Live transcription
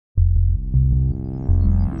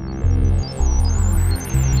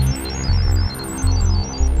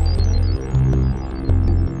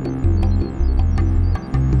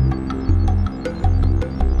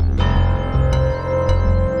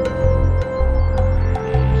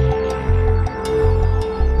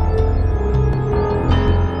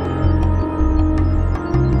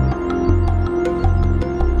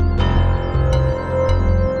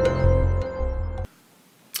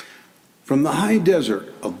From the high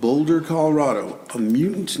desert of Boulder, Colorado, a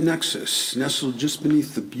mutant nexus nestled just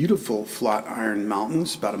beneath the beautiful Flatiron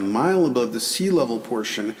Mountains, about a mile above the sea level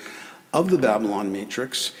portion of the Babylon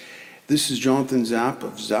Matrix. This is Jonathan Zapp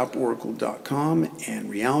of ZappOracle.com and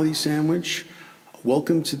Reality Sandwich.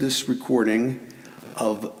 Welcome to this recording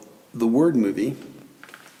of the word movie,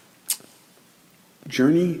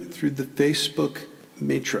 Journey Through the Facebook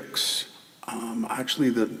Matrix. Actually,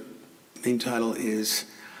 the main title is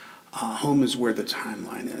Home is Where the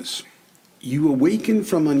Timeline Is. You awaken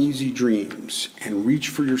from uneasy dreams and reach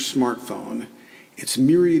for your smartphone, its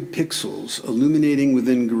myriad pixels illuminating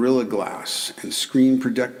within Gorilla Glass and screen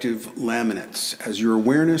protective laminates as your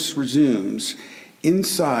awareness resumes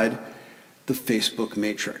inside the Facebook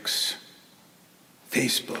Matrix.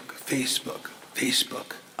 Facebook, Facebook,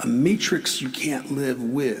 Facebook. A matrix you can't live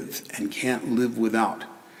with and can't live without.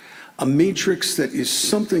 A matrix that is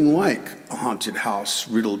something like a haunted house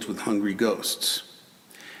riddled with hungry ghosts.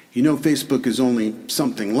 You know, Facebook is only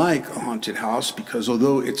something like a haunted house because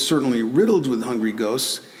although it's certainly riddled with hungry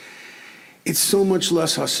ghosts, it's so much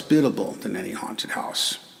less hospitable than any haunted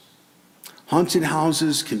house. Haunted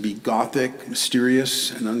houses can be gothic, mysterious,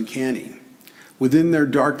 and uncanny. Within their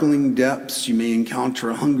darkling depths, you may encounter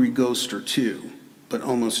a hungry ghost or two, but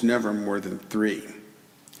almost never more than 3.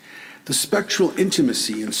 The spectral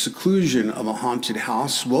intimacy and seclusion of a haunted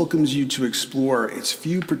house welcomes you to explore its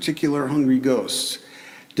few particular hungry ghosts,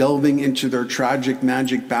 delving into their tragic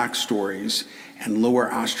magic backstories and lower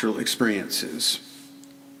astral experiences.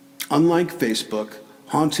 Unlike Facebook,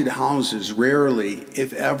 haunted houses rarely,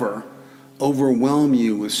 if ever, overwhelm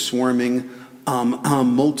you with swarming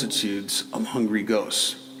multitudes of hungry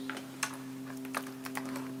ghosts.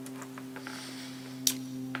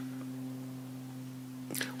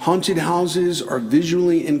 Haunted houses are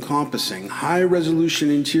visually encompassing, high-resolution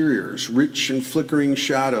interiors, rich and flickering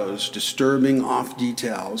shadows, disturbing off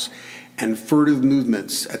details, and furtive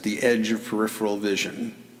movements at the edge of peripheral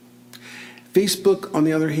vision. Facebook, on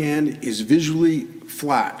the other hand, is visually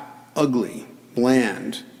flat, ugly,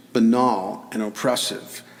 bland, banal, and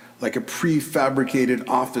oppressive, like a prefabricated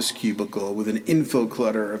office cubicle with an info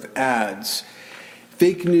clutter of ads,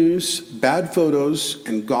 fake news, bad photos,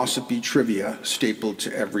 and gossipy trivia stapled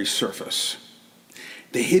to every surface.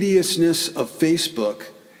 The hideousness of Facebook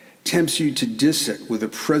tempts you to diss it with a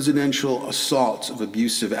presidential assault of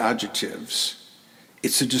abusive adjectives.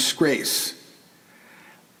 It's a disgrace,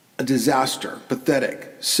 a disaster,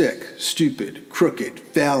 pathetic, sick, stupid, crooked,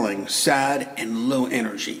 failing, sad, and low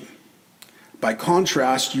energy. By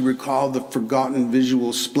contrast, you recall the forgotten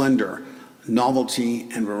visual splendor, novelty,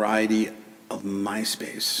 and variety of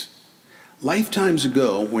MySpace. Lifetimes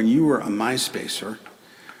ago, when you were a MySpacer,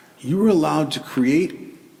 you were allowed to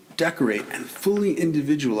create, decorate, and fully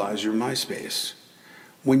individualize your MySpace.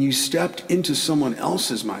 When you stepped into someone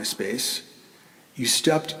else's MySpace, you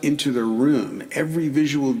stepped into their room. Every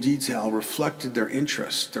visual detail reflected their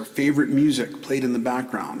interests, their favorite music played in the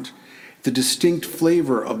background. The distinct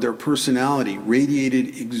flavor of their personality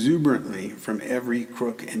radiated exuberantly from every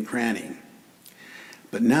crook and cranny.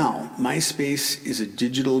 But now, MySpace is a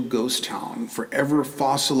digital ghost town, forever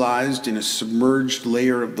fossilized in a submerged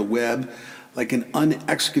layer of the web, like an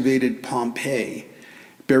unexcavated Pompeii,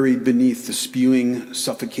 buried beneath the spewing,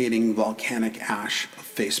 suffocating volcanic ash of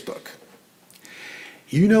Facebook.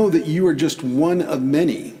 You know that you are just one of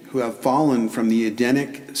many who have fallen from the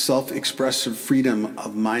Edenic, self-expressive freedom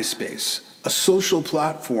of MySpace, a social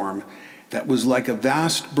platform that was like a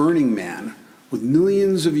vast Burning Man with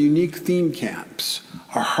millions of unique theme camps,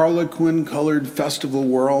 a harlequin-colored festival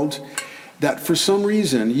world that for some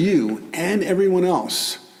reason you and everyone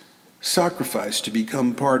else sacrificed to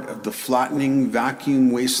become part of the flattening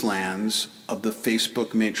vacuum wastelands of the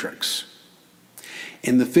Facebook Matrix.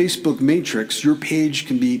 In the Facebook Matrix, your page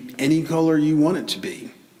can be any color you want it to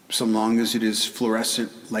be, so long as it is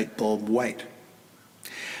fluorescent light bulb white.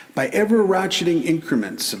 By ever-ratcheting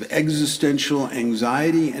increments of existential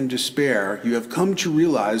anxiety and despair, you have come to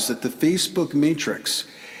realize that the Facebook Matrix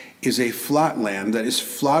is a flatland that is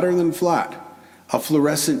flatter than flat, a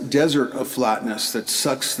fluorescent desert of flatness that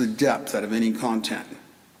sucks the depth out of any content.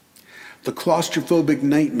 The claustrophobic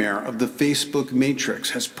nightmare of the Facebook Matrix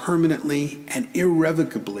has permanently and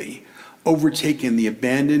irrevocably overtaken the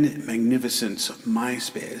abandoned magnificence of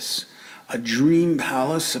MySpace, a dream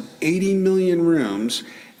palace of 80 million rooms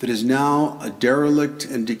that is now a derelict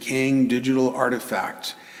and decaying digital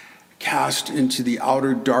artifact cast into the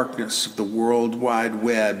outer darkness of the World Wide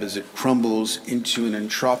Web as it crumbles into an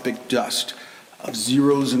entropic dust of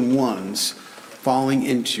zeros and ones falling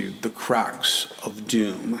into the cracks of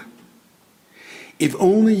doom. If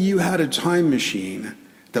only you had a time machine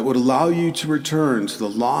that would allow you to return to the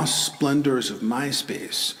lost splendors of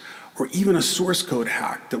MySpace, or even a source code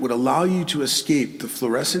hack that would allow you to escape the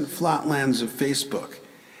fluorescent flatlands of Facebook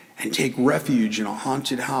and take refuge in a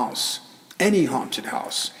haunted house, any haunted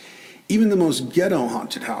house, even the most ghetto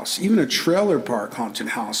haunted house, even a trailer park haunted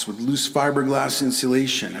house with loose fiberglass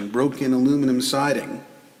insulation and broken aluminum siding.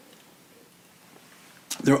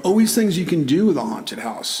 There are always things you can do with a haunted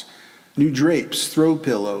house. New drapes, throw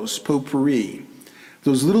pillows, potpourri.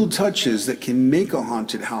 Those little touches that can make a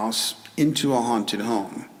haunted house into a haunted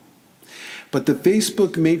home. But the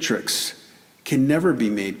Facebook matrix can never be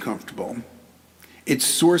made comfortable. Its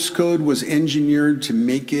source code was engineered to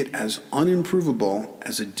make it as unimprovable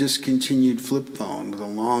as a discontinued flip phone with a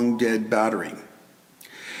long dead battery.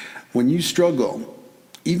 When you struggle,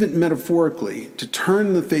 even metaphorically, to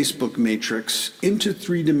turn the Facebook matrix into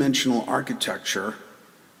three-dimensional architecture,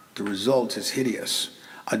 the result is hideous.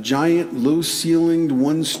 A giant, low-ceilinged,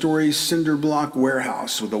 one-story cinder block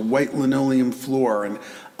warehouse with a white linoleum floor and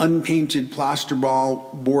unpainted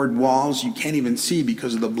plasterboard walls you can't even see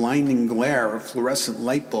because of the blinding glare of fluorescent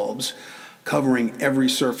light bulbs covering every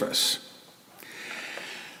surface.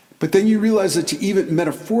 But then you realize that to even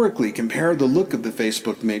metaphorically compare the look of the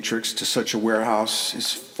Facebook matrix to such a warehouse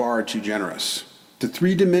is far too generous. To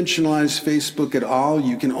three-dimensionalize Facebook at all,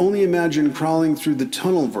 you can only imagine crawling through the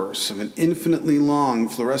tunnelverse of an infinitely long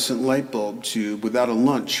fluorescent light bulb tube without a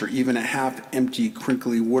lunch or even a half-empty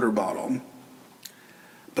crinkly water bottle.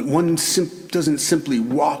 But one doesn't simply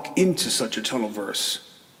walk into such a tunnelverse.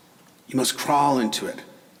 You must crawl into it.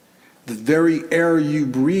 The very air you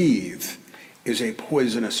breathe is a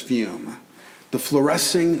poisonous fume. The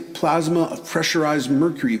fluorescing plasma of pressurized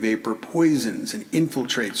mercury vapor poisons and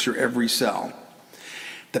infiltrates your every cell.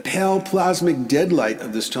 The pale plasmic deadlight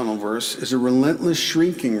of this tunnelverse is a relentless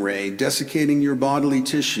shrinking ray desiccating your bodily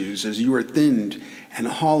tissues as you are thinned and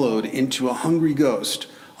hollowed into a hungry ghost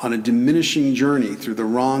on a diminishing journey through the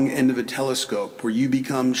wrong end of a telescope where you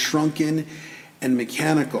become shrunken and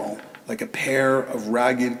mechanical like a pair of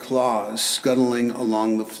ragged claws scuttling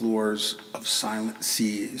along the floors of silent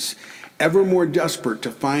seas, ever more desperate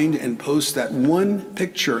to find and post that one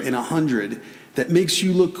picture in 100 that makes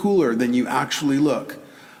you look cooler than you actually look,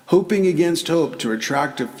 hoping against hope to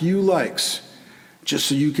attract a few likes just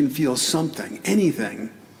so you can feel something,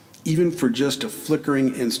 anything, even for just a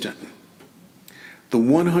flickering instant. The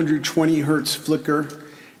 120 hertz flicker,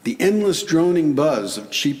 the endless droning buzz of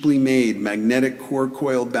cheaply made magnetic core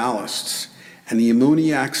coil ballasts, and the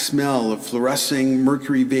ammoniac smell of fluorescing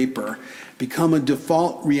mercury vapor become a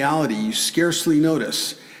default reality you scarcely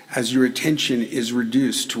notice as your attention is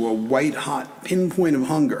reduced to a white-hot pinpoint of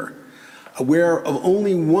hunger, aware of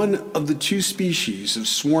only one of the two species of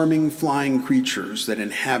swarming flying creatures that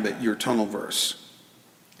inhabit your tunnelverse.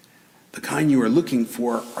 The kind you are looking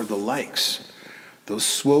for are the likes, those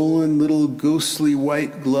swollen little ghostly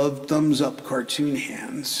white gloved thumbs-up cartoon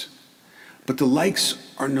hands. But the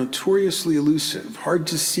likes are notoriously elusive, hard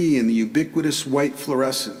to see in the ubiquitous white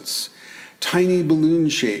fluorescence, tiny balloon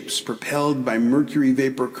shapes propelled by mercury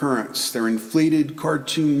vapor currents, their inflated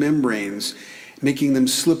cartoon membranes making them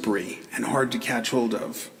slippery and hard to catch hold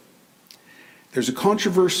of. There's a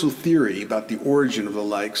controversial theory about the origin of the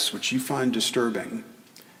likes which you find disturbing.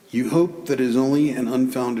 You hope that it is only an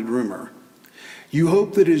unfounded rumor. You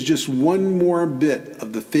hope that it is just one more bit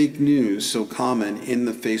of the fake news so common in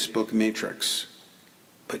the Facebook matrix.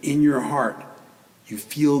 But in your heart, you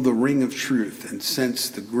feel the ring of truth and sense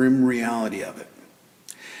the grim reality of it.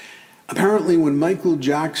 Apparently, when Michael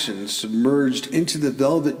Jackson submerged into the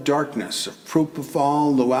velvet darkness of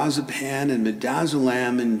propofol, lorazepam, and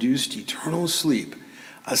midazolam-induced eternal sleep,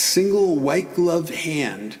 a single white-gloved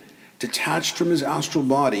hand detached from his astral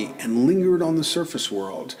body and lingered on the surface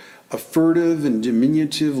world, a furtive and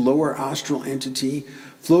diminutive lower astral entity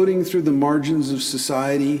floating through the margins of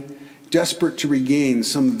society, desperate to regain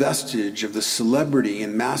some vestige of the celebrity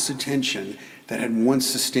and mass attention that had once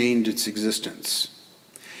sustained its existence.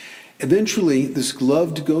 Eventually, this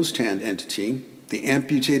gloved ghost hand entity, the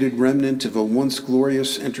amputated remnant of a once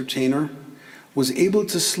glorious entertainer, was able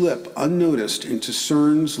to slip unnoticed into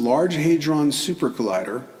CERN's Large Hadron Super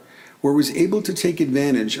Collider, where it was able to take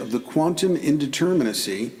advantage of the quantum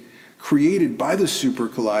indeterminacy created by the super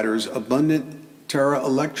collider's abundant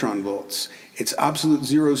tera-electron volts, its absolute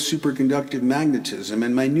zero superconductive magnetism,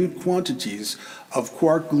 and minute quantities of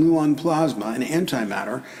quark-gluon plasma and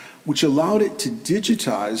antimatter, which allowed it to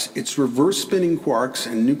digitize its reverse-spinning quarks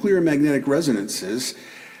and nuclear magnetic resonances,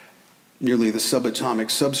 nearly the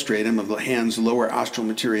subatomic substratum of the hand's lower astral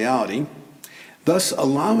materiality, thus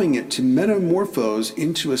allowing it to metamorphose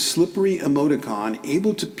into a slippery emoticon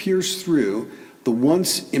able to pierce through the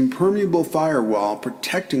once impermeable firewall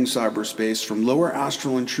protecting cyberspace from lower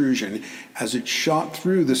astral intrusion as it shot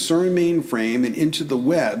through the CERN mainframe and into the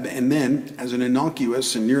web, and then, as an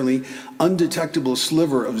innocuous and nearly undetectable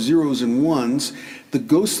sliver of zeros and ones, the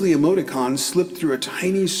ghostly emoticon slipped through a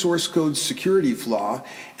tiny source code security flaw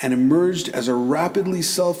and emerged as a rapidly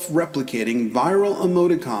self-replicating viral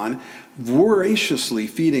emoticon voraciously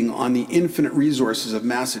feeding on the infinite resources of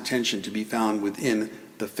mass attention to be found within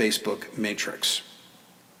the Facebook matrix.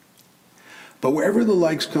 But wherever the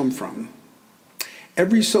likes come from,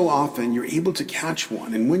 every so often you're able to catch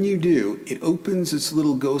one, and when you do, it opens its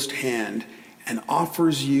little ghost hand and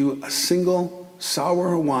offers you a single sour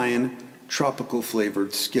Hawaiian tropical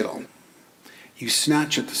flavored Skittle. You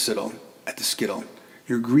snatch at the Skittle,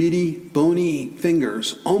 your greedy, bony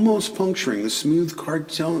fingers almost puncturing the smooth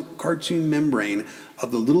cartoon membrane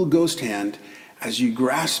of the little ghost hand as you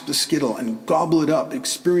grasp the Skittle and gobble it up,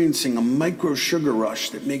 experiencing a micro sugar rush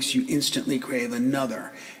that makes you instantly crave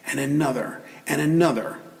another and another and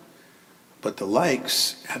another. But the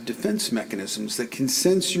likes have defense mechanisms that can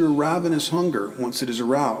sense your ravenous hunger once it is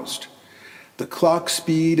aroused. The clock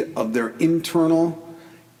speed of their internal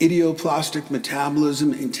idioplastic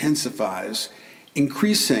metabolism intensifies,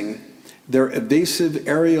 increasing their evasive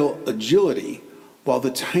aerial agility, while the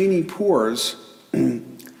tiny pores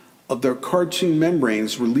of their cartoon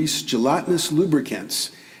membranes release gelatinous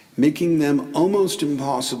lubricants, making them almost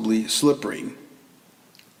impossibly slippery.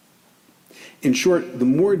 In short, the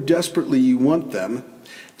more desperately you want them,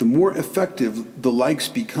 the more effective the likes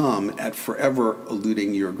become at forever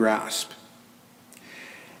eluding your grasp.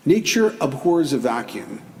 Nature abhors a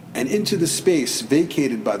vacuum, and into the space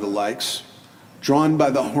vacated by the likes, drawn by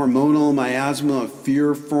the hormonal miasma of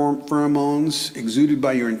fear pheromones exuded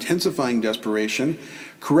by your intensifying desperation,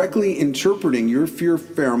 correctly interpreting your fear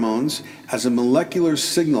pheromones as a molecular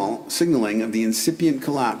signaling of the incipient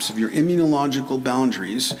collapse of your immunological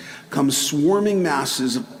boundaries, come swarming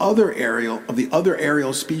masses of the other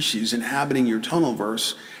aerial species inhabiting your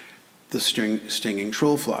tunnelverse, the stinging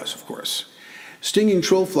trollflies, of course. Stinging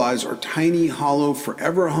trollflies are tiny, hollow,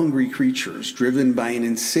 forever hungry creatures driven by an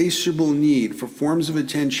insatiable need for forms of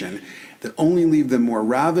attention that only leave them more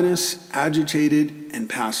ravenous, agitated, and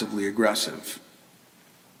passively aggressive.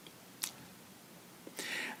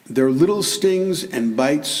 Their little stings and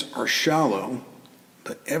bites are shallow,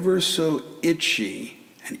 but ever so itchy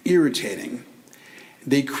and irritating.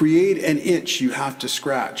 They create an itch you have to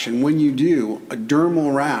scratch, and when you do, a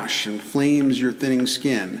dermal rash inflames your thinning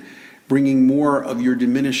skin, bringing more of your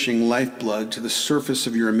diminishing lifeblood to the surface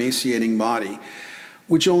of your emaciating body,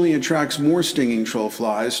 which only attracts more stinging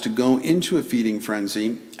trollflies to go into a feeding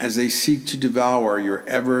frenzy as they seek to devour your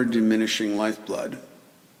ever-diminishing lifeblood.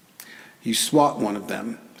 You swat one of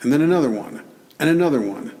them, and then another one, and another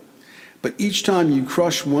one. But each time you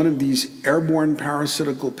crush one of these airborne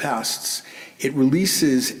parasitical pests, it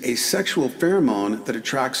releases a sexual pheromone that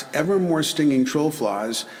attracts ever more stinging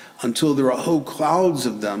trollflies until there are whole clouds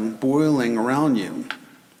of them boiling around you.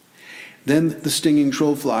 Then the stinging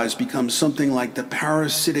trollflies become something like the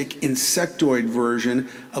parasitic insectoid version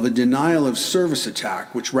of a denial of service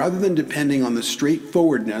attack, which rather than depending on the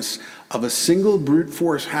straightforwardness of a single brute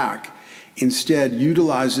force hack, instead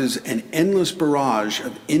utilizes an endless barrage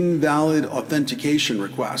of invalid authentication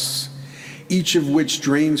requests, each of which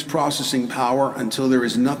drains processing power until there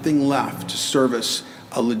is nothing left to service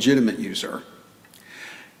a legitimate user.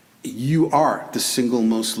 You are the single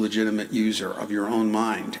most legitimate user of your own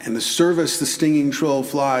mind, and the service the stinging troll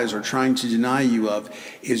flies are trying to deny you of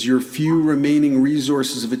is your few remaining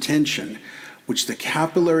resources of attention, which the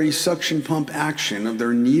capillary suction pump action of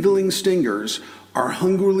their needling stingers are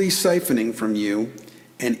hungrily siphoning from you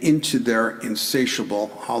and into their insatiable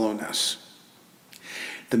hollowness.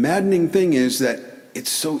 The maddening thing is that it's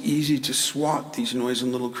so easy to swat these noisy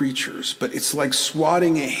little creatures, but it's like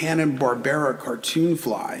swatting a Hanna-Barbera cartoon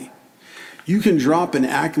fly. You can drop an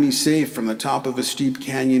Acme safe from the top of a steep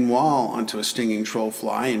canyon wall onto a stinging troll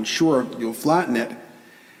fly, and sure, you'll flatten it,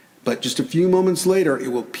 but just a few moments later,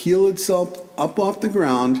 it will peel itself up off the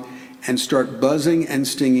ground and start buzzing and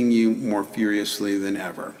stinging you more furiously than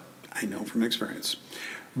ever. I know from experience.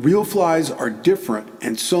 Real flies are different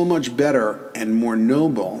and so much better and more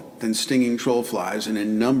noble than stinging troll flies in a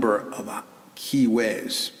number of key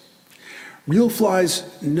ways. Real flies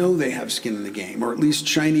know they have skin in the game, or at least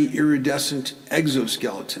shiny iridescent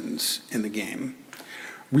exoskeletons in the game.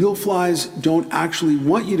 Real flies don't actually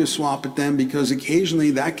want you to swap at them because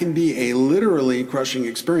occasionally that can be a literally crushing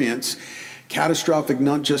experience, catastrophic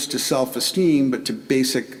not just to self-esteem, but to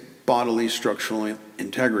basic bodily structural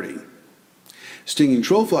integrity. Stinging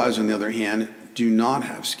troll flies, on the other hand, do not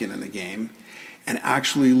have skin in the game, and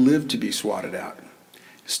actually live to be swatted at.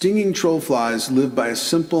 Stinging troll flies live by a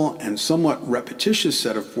simple and somewhat repetitious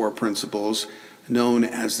set of 4 principles known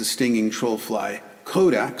as the Stinging Troll Fly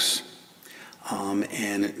Codex.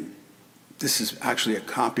 And this is actually a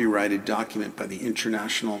copyrighted document by the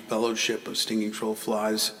International Fellowship of Stinging Troll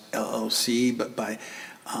Flies, LLC, but by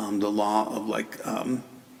the law of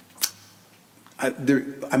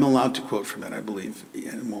I'm allowed to quote from it, I believe, and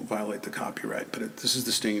it won't violate the copyright, but this is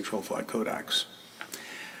the Stinging Troll Fly Codex.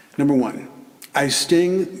 Number 1, I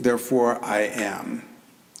sting, therefore I am.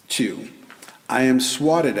 2, I am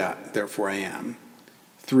swatted at, therefore I am.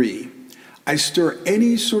 3, I stir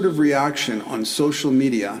any sort of reaction on social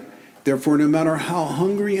media, therefore no matter how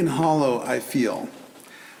hungry and hollow I feel,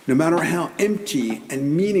 no matter how empty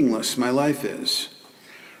and meaningless my life is,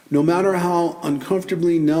 no matter how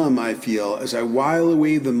uncomfortably numb I feel as I while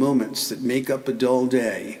away the moments that make up a dull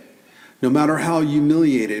day, no matter how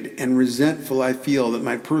humiliated and resentful I feel that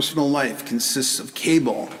my personal life consists of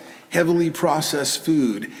cable, heavily processed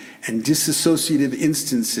food, and disassociative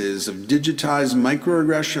instances of digitized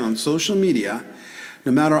microaggression on social media,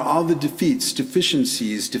 no matter all the defeats,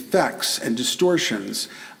 deficiencies, defects, and distortions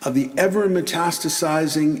of the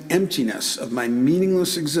ever-metastasizing emptiness of my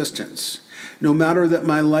meaningless existence, no matter that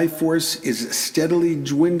my life force is steadily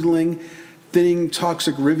dwindling, thinning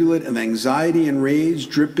toxic rivulet of anxiety and rage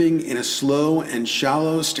dripping in a slow and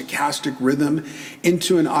shallow stochastic rhythm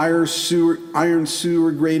into an iron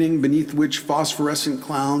sewer grating beneath which phosphorescent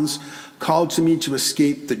clowns call to me to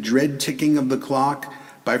escape the dread ticking of the clock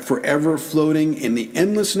by forever floating in the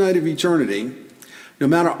endless night of eternity, no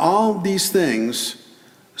matter all these things,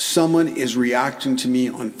 someone is reacting to me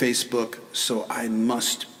on Facebook, so I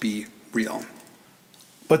must be real.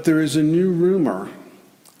 But there is a new rumor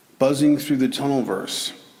buzzing through the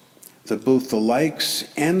tunnelverse that both the likes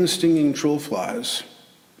and the stinging troll flies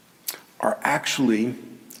are actually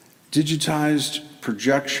digitized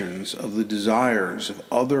projections of the desires of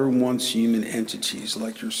other once human entities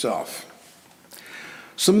like yourself.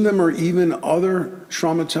 Some of them are even other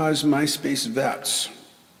traumatized MySpace vets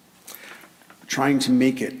trying to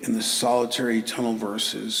make it in the solitary tunnel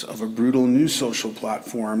verses of a brutal new social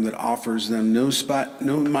platform that offers them no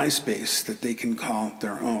MySpace that they can call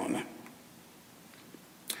their own.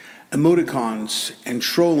 Emoticons and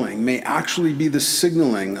trolling may actually be the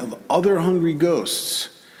signaling of other hungry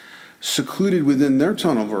ghosts secluded within their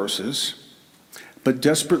tunnel verses, but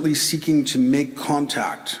desperately seeking to make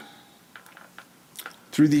contact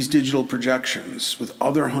through these digital projections with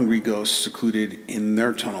other hungry ghosts secluded in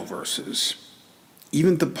their tunnel verses.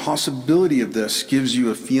 Even the possibility of this gives you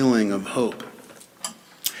a feeling of hope.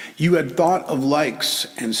 You had thought of likes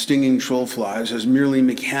and stinging troll flies as merely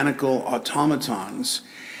mechanical automatons,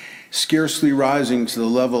 scarcely rising to the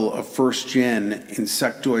level of first-gen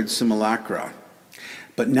insectoid simulacra.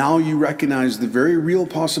 But now you recognize the very real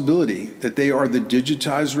possibility that they are the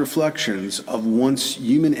digitized reflections of once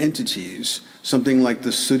human entities, something like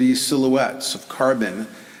the sooty silhouettes of carbon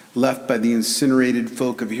left by the incinerated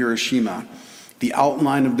folk of Hiroshima, the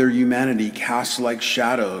outline of their humanity cast like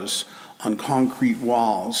shadows on concrete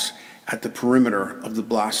walls at the perimeter of the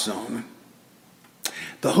blast zone.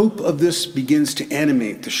 The hope of this begins to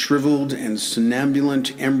animate the shriveled and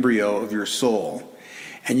somnambulant embryo of your soul,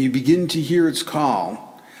 and you begin to hear its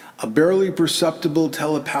call, a barely perceptible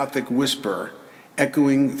telepathic whisper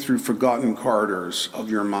echoing through forgotten corridors of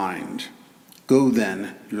your mind. Go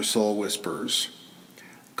then, your soul whispers.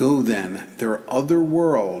 Go then, there are other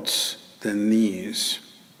worlds than these.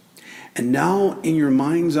 And now in your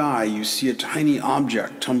mind's eye, you see a tiny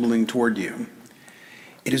object tumbling toward you.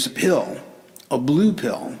 It is a pill, a blue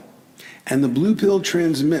pill, and the blue pill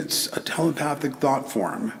transmits a telepathic thought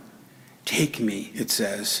form. Take me, it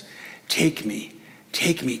says, take me,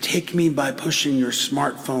 take me, take me by pushing your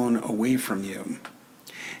smartphone away from you.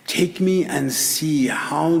 Take me and see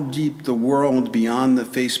how deep the world beyond the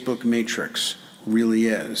Facebook matrix really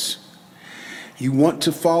is. You want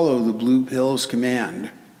to follow the blue pill's command,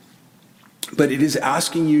 but it is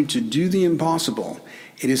asking you to do the impossible.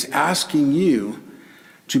 It is asking you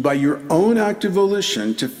to, by your own active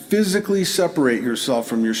volition, to physically separate yourself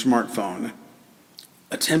from your smartphone.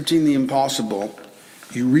 Attempting the impossible,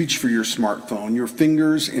 you reach for your smartphone, your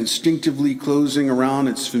fingers instinctively closing around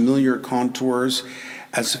its familiar contours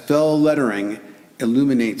as fell lettering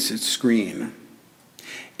illuminates its screen.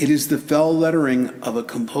 It is the fell lettering of a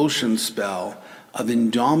compulsion spell of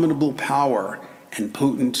indomitable power and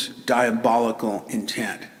potent diabolical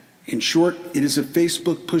intent. In short, it is a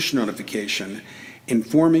Facebook push notification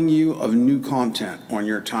informing you of new content on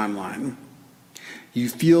your timeline. You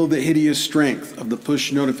feel the hideous strength of the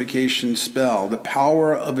push notification spell, the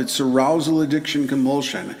power of its arousal addiction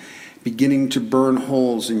compulsion beginning to burn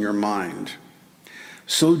holes in your mind.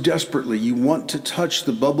 So desperately you want to touch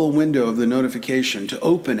the bubble window of the notification, to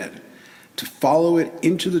open it, to follow it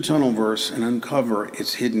into the tunnelverse and uncover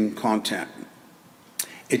its hidden content.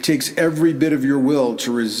 It takes every bit of your will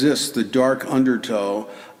to resist the dark undertow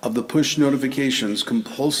of the push notification's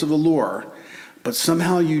compulsive allure, but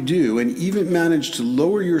somehow you do, and even manage to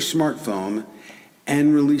lower your smartphone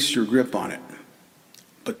and release your grip on it.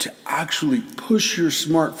 But to actually push your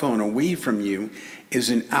smartphone away from you is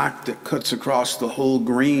an act that cuts across the whole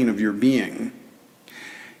grain of your being.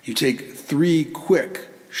 You take 3 quick,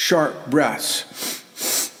 sharp breaths,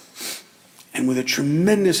 and with a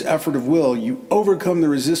tremendous effort of will, you overcome the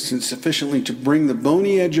resistance sufficiently to bring the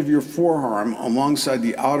bony edge of your forearm alongside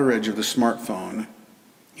the outer edge of the smartphone.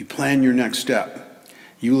 You plan your next step.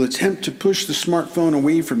 You will attempt to push the smartphone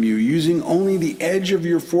away from you using only the edge of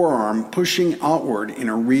your forearm pushing outward in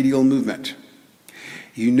a radial movement.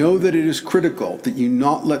 You know that it is critical that you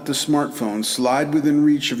not let the smartphone slide within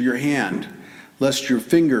reach of your hand, lest your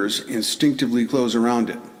fingers instinctively close around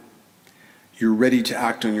it. You're ready to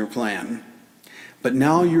act on your plan. But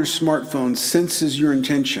now your smartphone senses your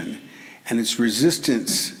intention, and its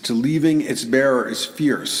resistance to leaving its bearer is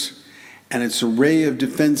fierce, and its array of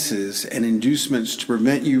defenses and inducements to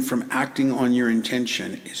prevent you from acting on your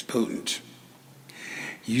intention is potent.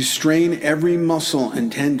 You strain every muscle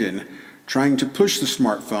and tendon trying to push the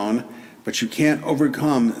smartphone, but you can't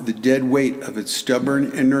overcome the dead weight of its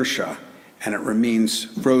stubborn inertia, and it remains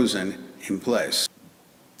frozen in place.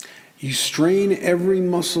 You strain every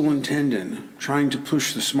muscle and tendon trying to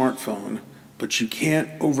push the smartphone, but you can't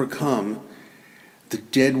overcome the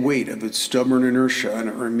dead weight of its stubborn inertia, and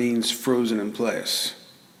it remains frozen in place.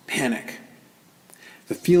 Panic.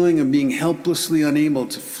 The feeling of being helplessly unable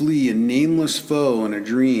to flee a nameless foe in a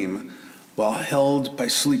dream while held by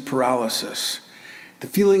sleep paralysis. The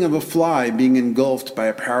feeling of a fly being engulfed by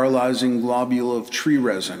a paralyzing globule of tree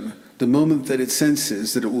resin, the moment that it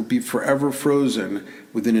senses that it will be forever frozen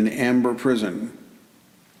within an amber prison.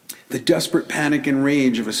 The desperate panic and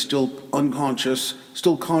rage of a still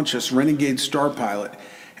conscious renegade star pilot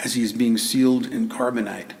as he is being sealed in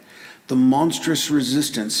carbonite. The monstrous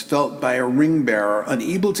resistance felt by a ring bearer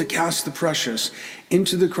unable to cast the precious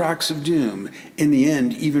into the cracks of doom. In the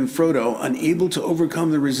end, even Frodo, unable to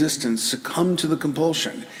overcome the resistance, succumbed to the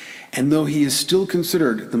compulsion. And though he is still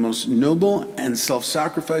considered the most noble and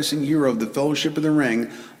self-sacrificing hero of the Fellowship of the Ring,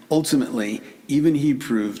 ultimately, even he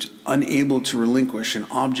proved unable to relinquish an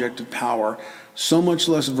object of power so much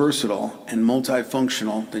less versatile and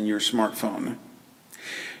multifunctional than your smartphone.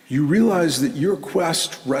 You realize that your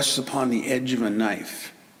quest rests upon the edge of a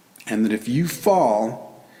knife, and that if you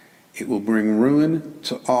fall, it will bring ruin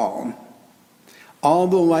to all. All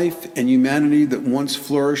the life and humanity that once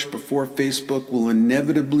flourished before Facebook will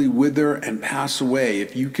inevitably wither and pass away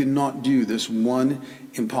if you cannot do this one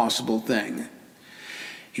impossible thing.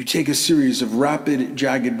 You take a series of rapid,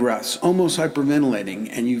 jagged breaths, almost hyperventilating,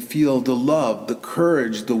 and you feel the love, the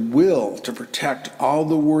courage, the will to protect all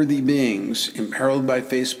the worthy beings imperiled by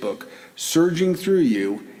Facebook surging through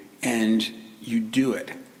you, and you do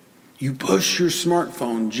it. You push your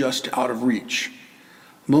smartphone just out of reach.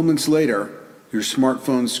 Moments later, your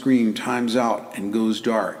smartphone screen times out and goes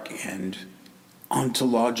dark, and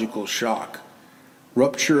ontological shock,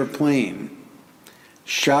 rupture of plane,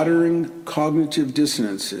 shattering cognitive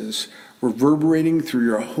dissonances reverberating through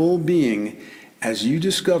your whole being as you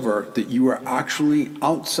discover that you are actually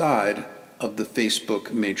outside of the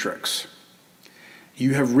Facebook matrix.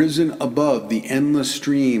 You have risen above the endless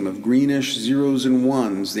stream of greenish zeros and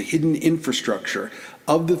ones, the hidden infrastructure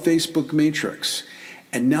of the Facebook matrix,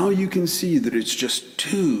 and now you can see that it's just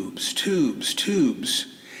tubes, tubes, tubes.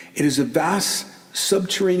 It is a vast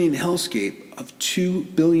subterranean hellscape of 2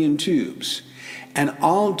 billion tubes. And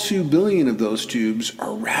all 2 billion of those tubes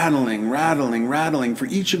are rattling, rattling, rattling, for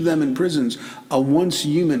each of them imprisons a once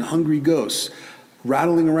human hungry ghost,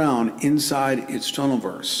 rattling around inside its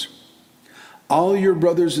tunnelverse. All your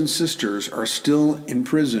brothers and sisters are still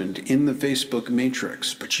imprisoned in the Facebook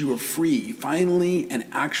matrix, but you are free, finally and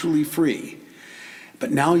actually free.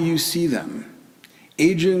 But now you see them,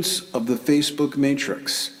 agents of the Facebook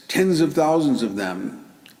matrix, tens of thousands of them,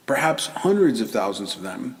 perhaps hundreds of thousands of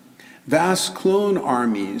them, vast clone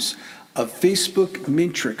armies of Facebook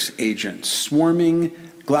matrix agents, swarming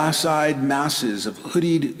glass-eyed masses of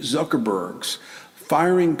hoodied Zuckerbergs,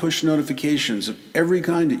 firing push notifications of every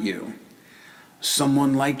kind at you.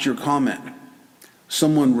 Someone liked your comment.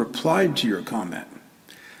 Someone replied to your comment.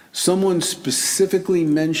 Someone specifically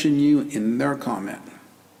mentioned you in their comment.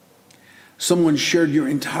 Someone shared your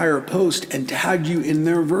entire post and tagged you in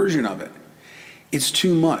their version of it. It's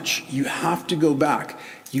too much. You have to go back.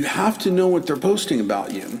 You have to know what they're posting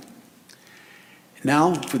about you.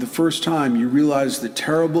 Now, for the first time, you realize the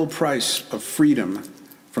terrible price of freedom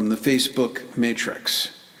from the Facebook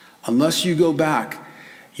matrix. Unless you go back,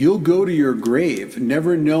 you'll go to your grave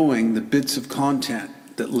never knowing the bits of content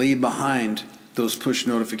that lay behind those push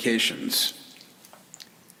notifications.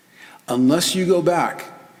 Unless you go back,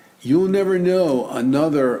 you'll never know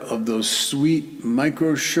another of those sweet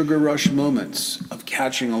micro sugar rush moments of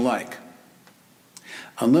catching a like.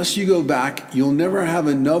 Unless you go back, you'll never have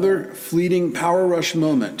another fleeting power rush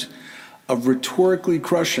moment of rhetorically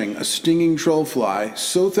crushing a stinging troll fly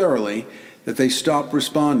so thoroughly that they stop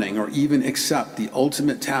responding or even accept the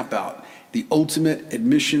ultimate tap out, the ultimate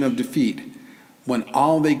admission of defeat, when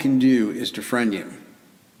all they can do is defriend you.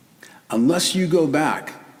 Unless you go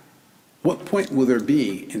back, what point will there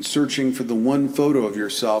be in searching for the one photo of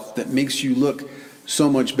yourself that makes you look so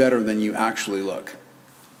much better than you actually look?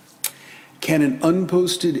 Can an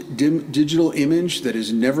unposted digital image that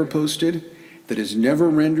is never posted, that is never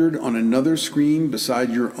rendered on another screen beside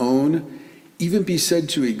your own, even be said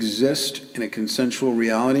to exist in a consensual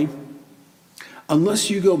reality? Unless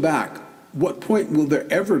you go back, what point will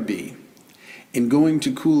there ever be in going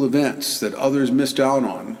to cool events that others missed out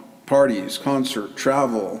on, parties, concert,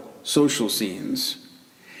 travel, social scenes?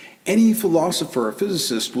 Any philosopher or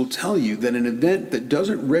physicist will tell you that an event that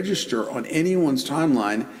doesn't register on anyone's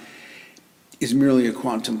timeline is merely a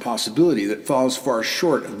quantum possibility that falls far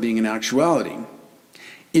short of being an actuality.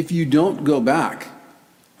 If you don't go back,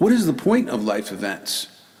 what is the point of life events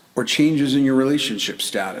or changes in your relationship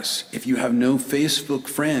status if you have no Facebook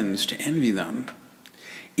friends to envy them?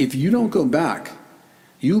 If you don't go back,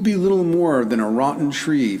 you'll be little more than a rotten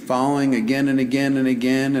tree falling again and again and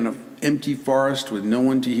again in an empty forest with no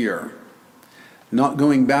one to hear. Not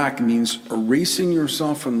going back means erasing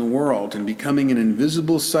yourself from the world and becoming an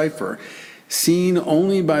invisible cipher seen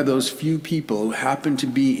only by those few people who happen to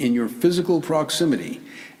be in your physical proximity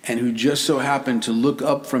and who just so happen to look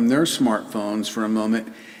up from their smartphones for a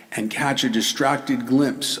moment and catch a distracted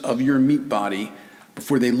glimpse of your meat body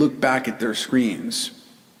before they look back at their screens.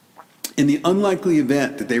 In the unlikely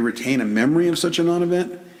event that they retain a memory of such a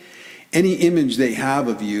non-event, any image they have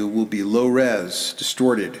of you will be low-res,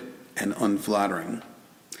 distorted, and unflattering.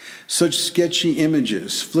 Such sketchy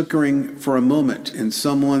images flickering for a moment in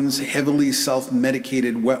someone's heavily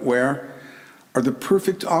self-medicated wetware are the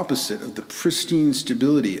perfect opposite of the pristine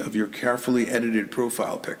stability of your carefully edited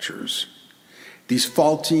profile pictures. These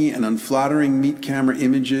faulty and unflattering meat camera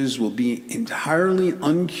images will be entirely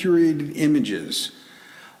uncurated images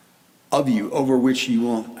of you over which you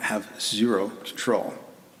will have zero control.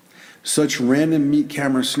 Such random meat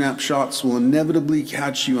camera snapshots will inevitably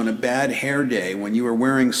catch you on a bad hair day when you are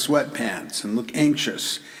wearing sweatpants and look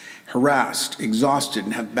anxious, harassed, exhausted,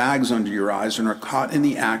 and have bags under your eyes and are caught in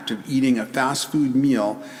the act of eating a fast food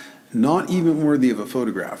meal not even worthy of a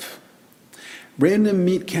photograph. Random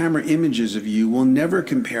meat camera images of you will never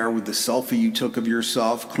compare with the selfie you took of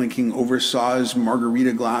yourself clinking oversized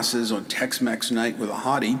margarita glasses on Tex-Mex night with a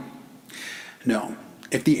hottie. No.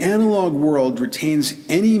 If the analog world retains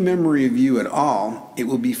any memory of you at all, it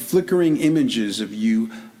will be flickering images of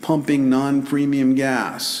you pumping non-premium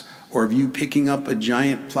gas, or of you picking up a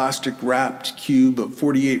giant plastic-wrapped cube of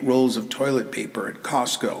 48 rolls of toilet paper at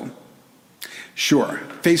Costco. Sure,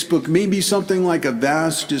 Facebook may be something like a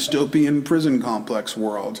vast dystopian prison complex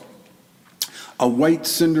world, a white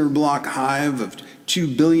cinder block hive of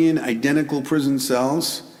 2 billion identical prison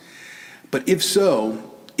cells, but if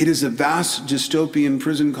so, it is a vast dystopian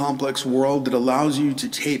prison complex world that allows you to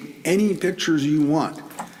tape any pictures you want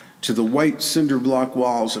to the white cinder block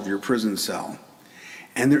walls of your prison cell.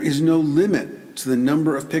 And there is no limit to the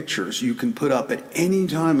number of pictures you can put up at any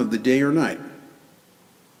time of the day or night.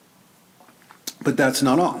 But that's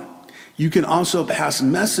not all. You can also pass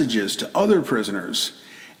messages to other prisoners,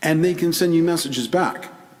 and they can send you messages back.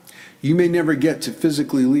 You may never get to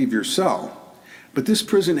physically leave your cell, but this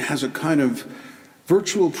prison has a kind of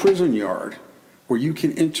virtual prison yard where you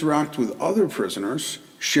can interact with other prisoners,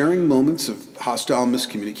 sharing moments of hostile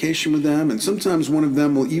miscommunication with them, and sometimes one of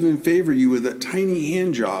them will even favor you with a tiny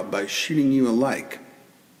hand job by shooting you a like.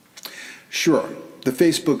 Sure, the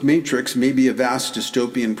Facebook matrix may be a vast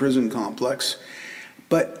dystopian prison complex,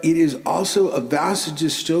 but it is also a vast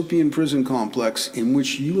dystopian prison complex in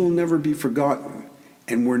which you will never be forgotten,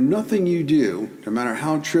 and where nothing you do, no matter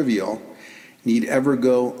how trivial, need ever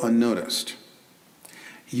go unnoticed.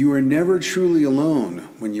 You are never truly alone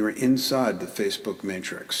when you are inside the Facebook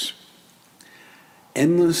matrix.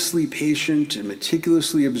 Endlessly patient and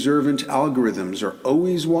meticulously observant algorithms are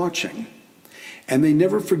always watching, and they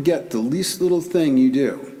never forget the least little thing you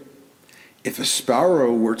do. If a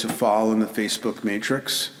sparrow were to fall in the Facebook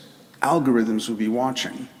matrix, algorithms would be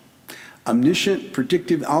watching. Omniscient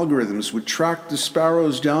predictive algorithms would track the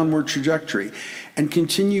sparrow's downward trajectory and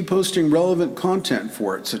continue posting relevant content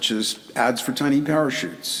for it, such as ads for tiny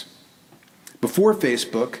parachutes. Before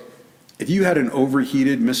Facebook, if you had an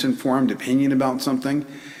overheated, misinformed opinion about something,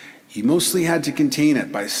 you mostly had to contain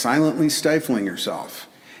it by silently stifling yourself.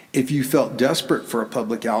 If you felt desperate for a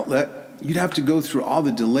public outlet, you'd have to go through all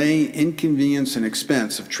the delay, inconvenience, and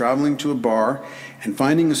expense of traveling to a bar and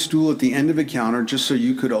finding a stool at the end of a counter just so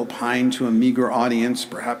you could opine to a meager audience,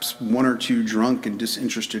 perhaps one or two drunk and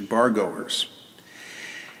disinterested bargoers.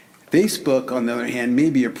 Facebook, on the other hand, may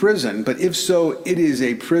be a prison, but if so, it is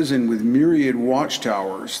a prison with myriad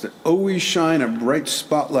watchtowers that always shine a bright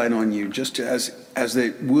spotlight on you, just as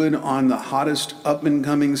they would on the hottest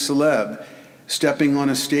up-and-coming celeb stepping on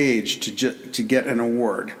a stage to get an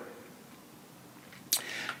award.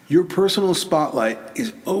 Your personal spotlight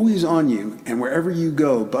is always on you, and wherever you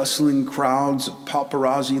go, bustling crowds of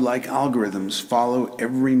paparazzi-like algorithms follow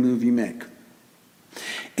every move you make.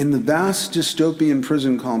 In the vast dystopian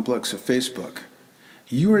prison complex of Facebook,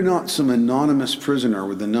 you are not some anonymous prisoner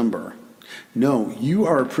with a number. No, you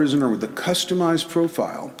are a prisoner with a customized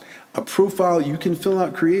profile, a profile you can fill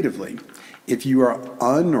out creatively. If you are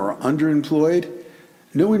un- or underemployed,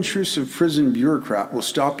 no intrusive prison bureaucrat will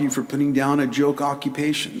stop you from putting down a joke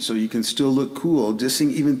occupation so you can still look cool,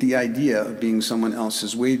 dissing even the idea of being someone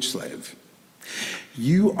else's wage slave.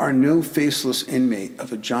 You are no faceless inmate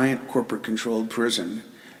of a giant corporate-controlled prison.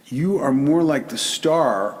 You are more like the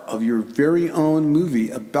star of your very own movie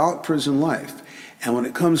about prison life. And when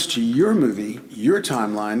it comes to your movie, your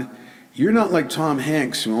timeline, you're not like Tom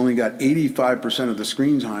Hanks, who only got 85% of the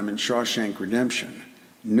screen time in Shawshank Redemption.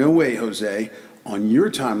 No way, Jose. On your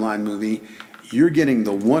timeline movie, you're getting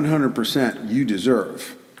the 100% you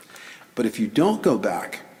deserve. But if you don't go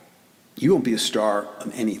back, you won't be a star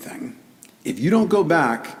of anything. If you don't go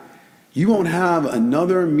back, you won't have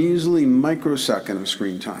another measly microsecond of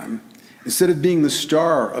screen time. Instead of being the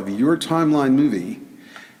star of your timeline movie,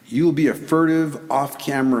 you will be a furtive,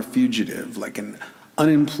 off-camera fugitive, like an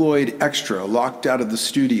unemployed extra locked out of the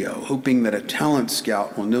studio, hoping that a talent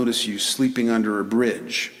scout will notice you sleeping under a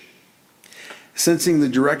bridge. Sensing the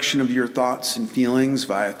direction of your thoughts and feelings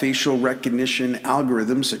via facial recognition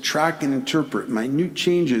algorithms that track and interpret minute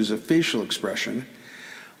changes of facial expression,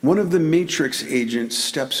 one of the Matrix agents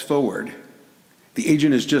steps forward. The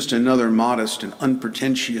agent is just another modest and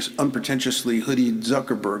unpretentiously hoodied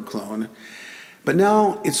Zuckerberg clone. But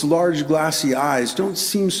now its large glassy eyes don't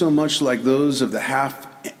seem so much like those of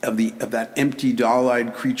that empty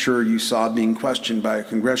doll-eyed creature you saw being questioned by a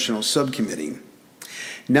congressional subcommittee.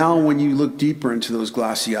 Now, when you look deeper into those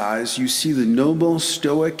glassy eyes, you see the noble,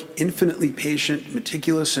 stoic, infinitely patient,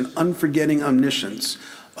 meticulous, and unforgetting omniscience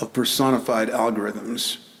of personified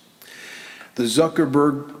algorithms. The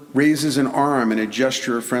Zuckerberg raises an arm in a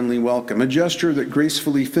gesture of friendly welcome, a gesture that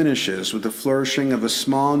gracefully finishes with the flourishing of a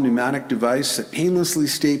small pneumatic device that painlessly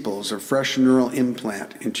staples a fresh neural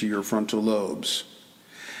implant into your frontal lobes.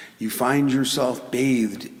 You find yourself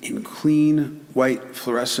bathed in clean, white,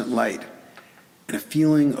 fluorescent light and a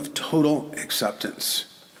feeling of total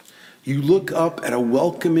acceptance. You look up at a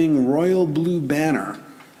welcoming royal blue banner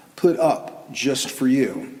put up just for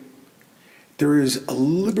you. There is a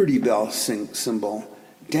Liberty Bell symbol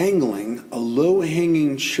dangling a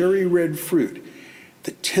low-hanging cherry red fruit,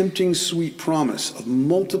 the tempting sweet promise of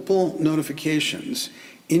multiple notifications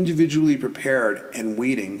individually prepared and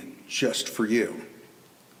waiting just for you.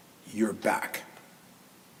 You're back.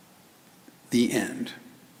 The end.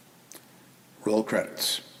 Roll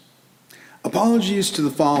credits. Apologies to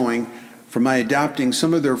the following for my adapting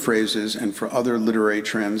some of their phrases and for other literary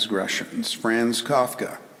transgressions. Franz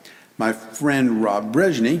Kafka. My friend Rob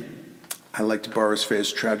Brezhny, I like to borrow his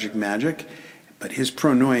phrase tragic magic, but his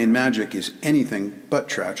pronoian magic is anything but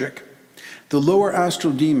tragic. The lower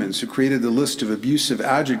astral demons who created the list of abusive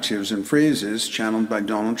adjectives and phrases channeled by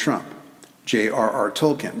Donald Trump. J.R.R.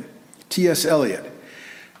 Tolkien. T.S. Eliot.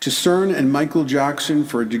 To CERN and Michael Jackson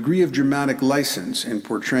for a degree of dramatic license in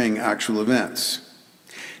portraying actual events.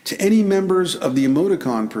 To any members of the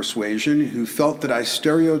emoticon persuasion who felt that I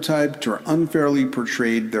stereotyped or unfairly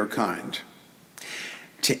portrayed their kind.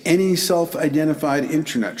 To any self-identified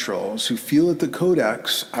internet trolls who feel that the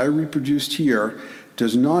codex I reproduced here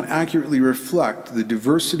does not accurately reflect the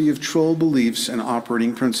diversity of troll beliefs and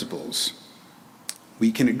operating principles.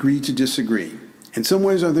 We can agree to disagree. In some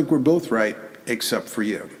ways, I think we're both right, except for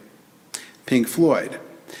you. Pink Floyd.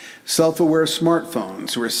 Self-aware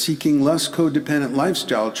smartphones who are seeking less codependent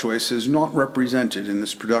lifestyle choices not represented in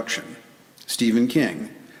this production. Stephen King.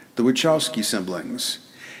 The Wachowski siblings.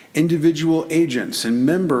 Individual agents and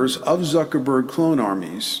members of Zuckerberg clone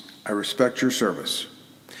armies. I respect your service.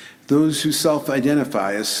 Those who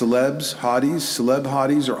self-identify as celebs, hotties, celeb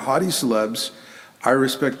hotties, or hottie celebs, I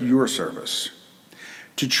respect your service.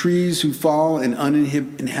 To trees who fall in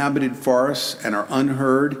uninhabited forests and are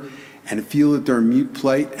unheard and feel that their mute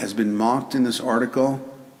plight has been mocked in this article,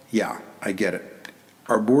 yeah, I get it.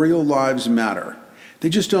 Arboreal lives matter. They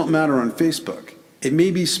just don't matter on Facebook. It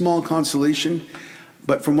may be small consolation,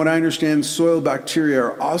 but from what I understand, soil bacteria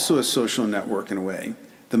are also a social network in a way.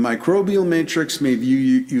 The microbial matrix may view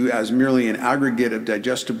you as merely an aggregate of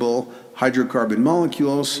digestible hydrocarbon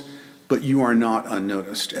molecules, but you are not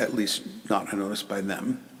unnoticed, at least not unnoticed by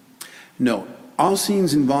them. Note, all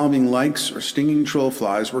scenes involving likes or stinging troll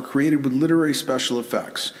flies were created with literary special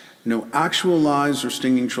effects. No actual lies or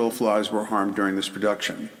stinging troll flies were harmed during this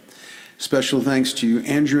production. Special thanks to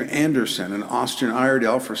Andrew Anderson and Austin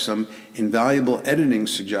Iredale for some invaluable editing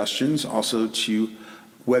suggestions. Also to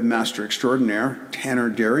webmaster extraordinaire Tanner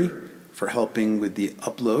Derry for helping with the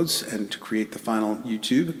uploads and to create the final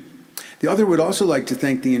YouTube. The author would also like to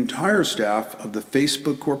thank the entire staff of the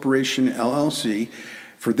Facebook Corporation, LLC,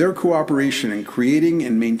 for their cooperation in creating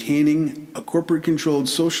and maintaining a corporate-controlled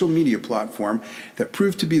social media platform that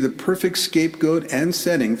proved to be the perfect scapegoat and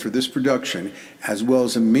setting for this production, as well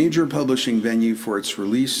as a major publishing venue for its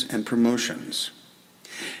release and promotions.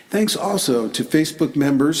 Thanks also to Facebook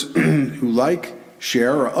members who like,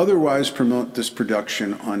 share, or otherwise promote this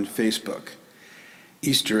production on Facebook.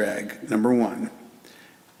 Easter egg number 1.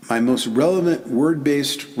 My most relevant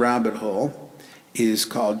word-based rabbit hole is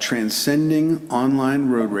called Transcending Online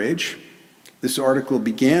Road Rage. This article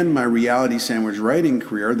began my reality sandwich writing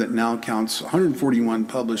career that now counts 141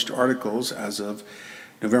 published articles as of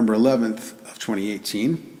November 11th of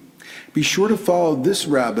 2018. Be sure to follow this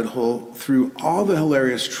rabbit hole through all the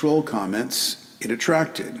hilarious troll comments it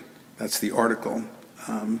attracted. That's the article,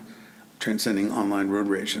 Transcending Online Road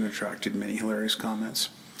Rage, and attracted many hilarious comments.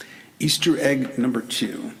 Easter egg number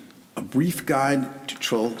 2, a brief guide to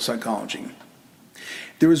troll psychology.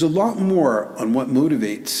 There is a lot more on what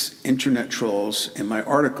motivates internet trolls in my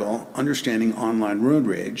article, Understanding Online Road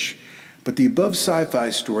Rage, but the above sci-fi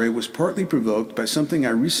story was partly provoked by something I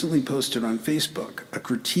recently posted on Facebook, a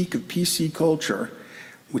critique of PC culture,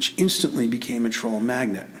 which instantly became a troll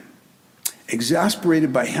magnet.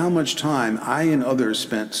 Exasperated by how much time I and others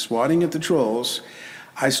spent swatting at the trolls,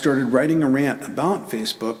 I started writing a rant about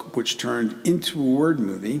Facebook, which turned into a word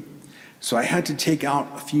movie, so I had to take out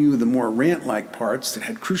a few of the more rant-like parts that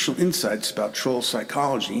had crucial insights about troll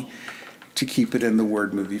psychology to keep it in the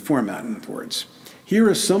word movie format, in other words. Here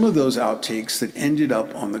are some of those outtakes that ended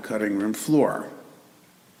up on the cutting room floor.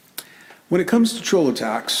 When it comes to troll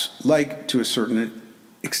attacks, like, to a certain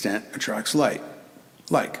extent, attracts like.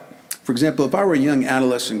 For example, if I were a young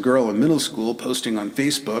adolescent girl in middle school posting on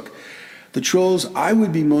Facebook, the trolls I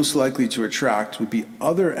would be most likely to attract would be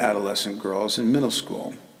other adolescent girls in middle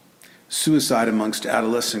school. Suicide amongst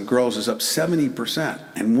adolescent girls is up 70%,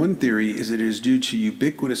 and one theory is it is due to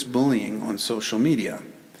ubiquitous bullying on social media.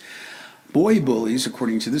 Boy bullies,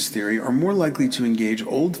 according to this theory, are more likely to engage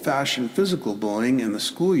old-fashioned physical bullying in the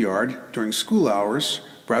schoolyard during school hours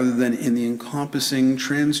rather than in the encompassing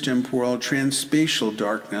transtemporal, transspatial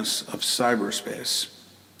darkness of cyberspace.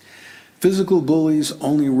 Physical bullies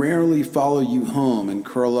only rarely follow you home and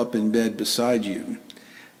curl up in bed beside you.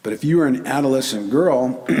 But if you are an adolescent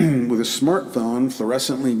girl with a smartphone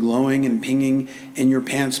fluorescently glowing and pinging in your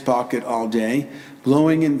pants pocket all day,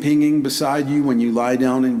 glowing and pinging beside you when you lie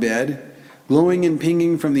down in bed, glowing and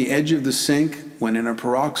pinging from the edge of the sink when in a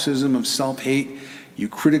paroxysm of self-hate you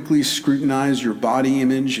critically scrutinize your body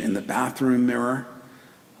image in the bathroom mirror,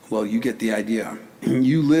 well, you get the idea.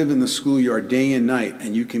 You live in the schoolyard day and night,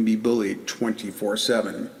 and you can be bullied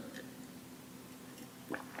 24/7.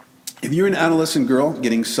 If you're an adolescent girl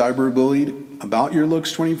getting cyberbullied about your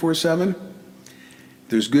looks 24/7,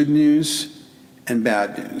 there's good news and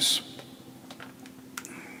bad news.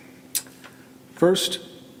 First,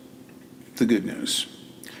 the good news.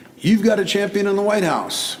 You've got a champion in the White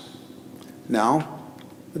House. Now,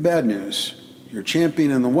 the bad news. Your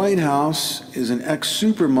champion in the White House is an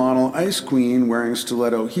ex-supermodel ice queen wearing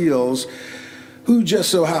stiletto heels who just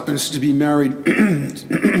so happens to be married,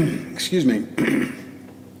 excuse me,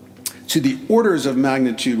 to the orders of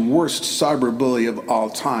magnitude worst cyberbully of all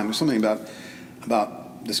time. There's something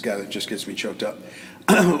about this guy that just gets me choked up.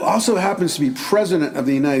 who also happens to be President of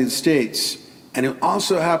the United States, and who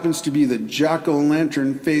also happens to be the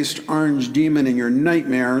jack-o'-lantern-faced orange demon in your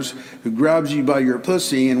nightmares, who grabs you by your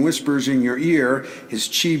pussy and whispers in your ear his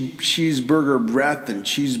cheeseburger breath and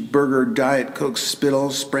cheeseburger Diet Coke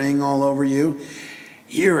spittle spraying all over you.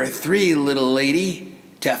 You're a 3, little lady.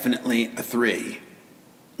 Definitely a 3.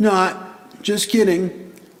 Not. Just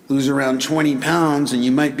kidding. Lose around 20 pounds and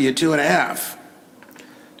you might be a 2.5.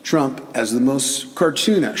 Trump, as the most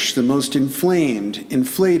cartoonish, the most inflamed,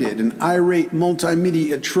 inflated, and irate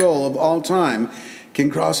multimedia troll of all time, can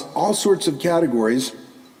cross all sorts of categories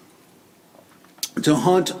to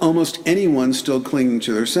haunt almost anyone still clinging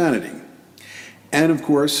to their sanity. And of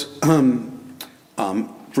course,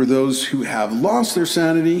 for those who have lost their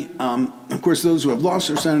sanity, those who have lost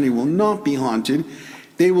their sanity will not be haunted.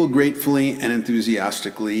 They will gratefully and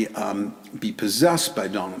enthusiastically be possessed by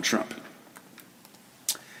Donald Trump.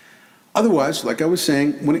 Otherwise, like I was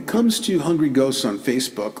saying, when it comes to hungry ghosts on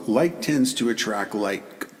Facebook, like tends to attract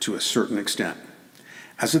like to a certain extent.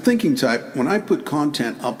 As a thinking type, when I put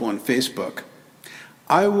content up on Facebook,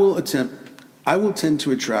 I will tend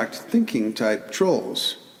to attract thinking type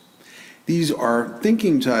trolls. These are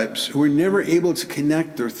thinking types who are never able to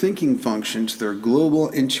connect their thinking function to their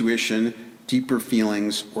global intuition, deeper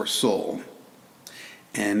feelings, or soul.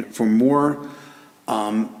 And for more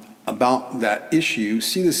about that issue,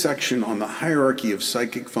 see the section on the hierarchy of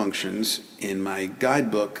psychic functions in my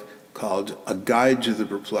guidebook called A Guide to the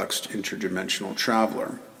Perplexed Interdimensional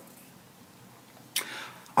Traveler.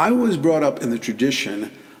 I was brought up in the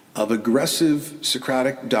tradition of aggressive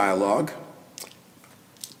Socratic dialogue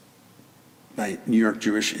by New York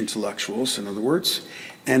Jewish intellectuals, in other words,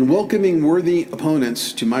 and welcoming worthy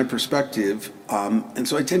opponents to my perspective. And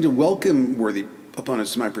so I tend to welcome worthy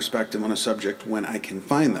opponents to my perspective on a subject when I can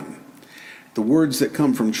find them. The words that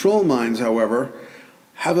come from troll minds, however,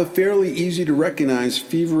 have a fairly easy to recognize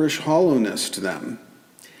feverish hollowness to them.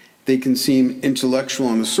 They can seem intellectual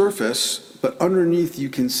on the surface, but underneath you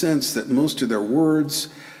can sense that most of their words,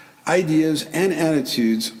 ideas, and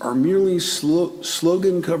attitudes are merely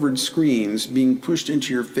slogan-covered screens being pushed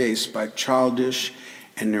into your face by childish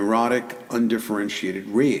and neurotic, undifferentiated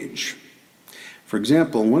rage. For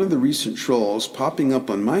example, one of the recent trolls popping up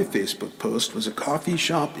on my Facebook post was a coffee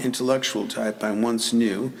shop intellectual type I once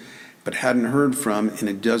knew, but hadn't heard from in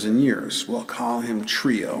a dozen years. We'll call him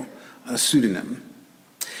Trio, a pseudonym.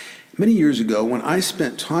 Many years ago, when I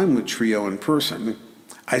spent time with Trio in person,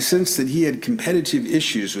 I sensed that he had competitive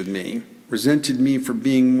issues with me, resented me for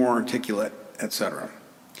being more articulate, etc.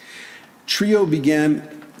 Trio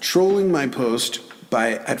began trolling my post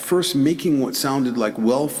by at first making what sounded like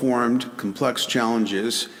well-formed, complex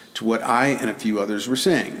challenges to what I and a few others were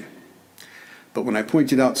saying. But when I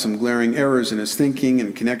pointed out some glaring errors in his thinking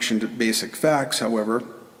and connection to basic facts, however,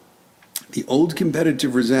 the old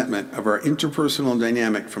competitive resentment of our interpersonal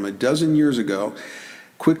dynamic from a dozen years ago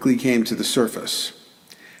quickly came to the surface.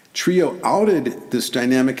 Trio outed this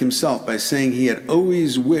dynamic himself by saying he had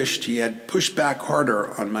always wished he had pushed back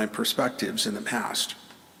harder on my perspectives in the past.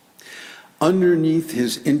 Underneath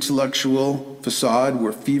his intellectual facade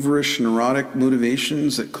were feverish, neurotic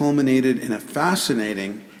motivations that culminated in a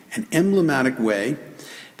fascinating and emblematic way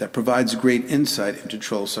that provides great insight into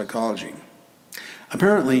troll psychology.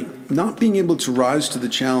 Apparently, not being able to rise to the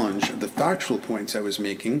challenge of the factual points I was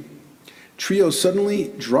making, Trio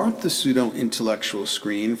suddenly dropped the pseudo-intellectual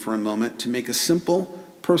screen for a moment to make a simple,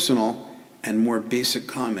 personal, and more basic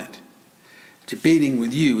comment. "Debating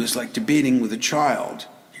with you is like debating with a child,"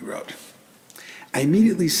 he wrote. I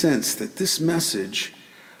immediately sensed that this message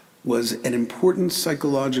was an important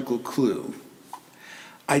psychological clue.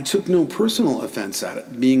 I took no personal offense at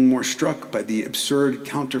it, being more struck by the absurd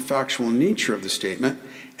counterfactual nature of the statement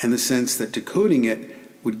and the sense that decoding it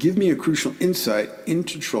would give me a crucial insight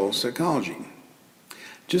into troll psychology.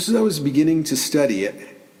 Just as I was beginning to study it,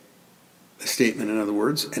 the statement in other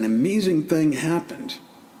words, an amazing thing happened.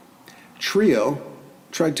 Trio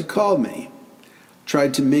tried to call me.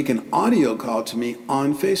 Tried to make an audio call to me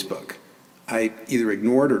on Facebook. I either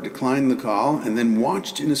ignored or declined the call and then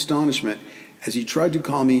watched in astonishment as he tried to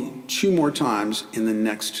call me 2 more times in the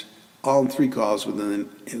next, all 3 calls within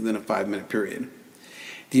a 5-minute period.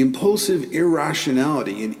 The impulsive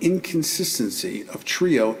irrationality and inconsistency of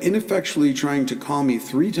Trio ineffectually trying to call me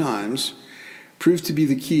 3 times proved to be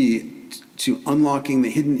the key to unlocking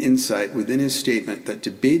the hidden insight within his statement that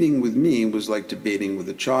debating with me was like debating with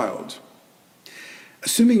a child.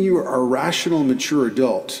 Assuming you are a rational, mature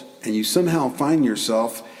adult and you somehow find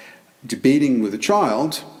yourself debating with a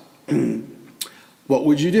child, what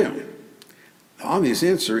would you do? The obvious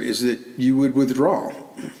answer is that you would withdraw.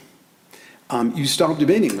 you stop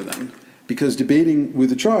debating with them, because debating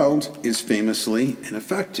with a child is famously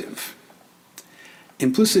ineffective.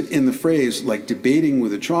 Implicit in the phrase, like debating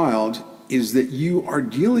with a child, is that you are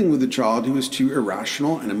dealing with a child who is too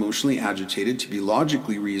irrational and emotionally agitated to be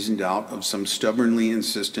logically reasoned out of some stubbornly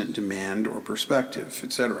insistent demand or perspective,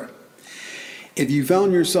 etc. If you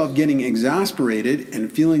found yourself getting exasperated and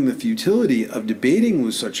feeling the futility of debating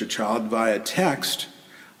with such a child via text,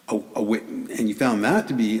 and you found that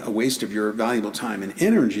to be a waste of your valuable time and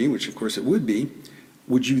energy, which of course it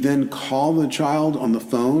would you then call the child on the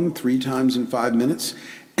phone 3 times in 5 minutes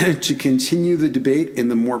to continue the debate in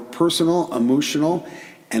the more personal, emotional,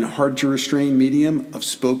 and hard to restrain medium of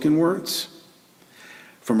spoken words?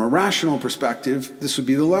 From a rational perspective, this would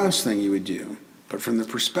be the last thing you would do. But from the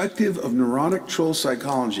perspective of neurotic troll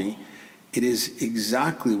psychology, it is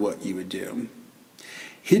exactly what you would do.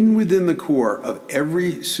 Hidden within the core of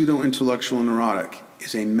every pseudo-intellectual neurotic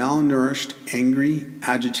is a malnourished, angry,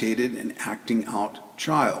 agitated, and acting out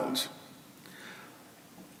child.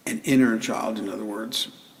 An inner child, in other words.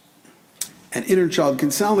 An inner child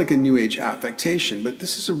can sound like a New Age affectation, but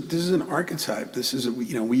this is an archetype. This is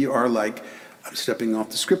we are like, I'm stepping off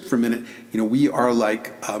the script for a minute. We are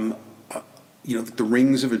like the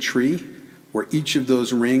rings of a tree, where each of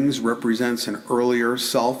those rings represents an earlier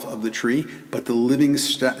self of the tree, but the living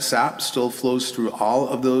sap still flows through all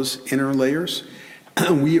of those inner layers.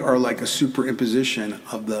 We are like a superimposition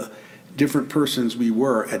of the different persons we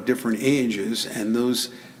were at different ages, and those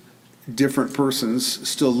different persons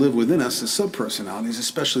still live within us as subpersonalities,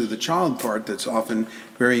 especially the child part that's often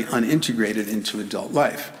very unintegrated into adult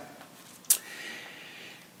life.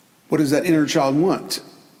 What does that inner child want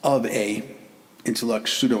of a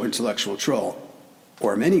pseudo-intellectual troll,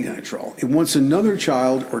 or of any kind of troll? It wants another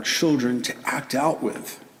child or children to act out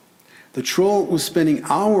with. The troll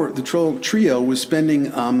trio was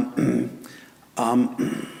spending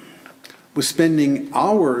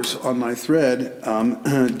hours on my thread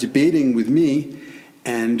debating with me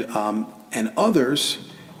and others,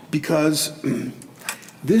 because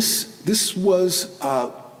this was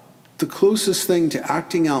the closest thing to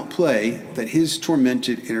acting out play that his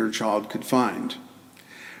tormented inner child could find.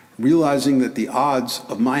 Realizing that the odds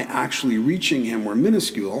of my actually reaching him were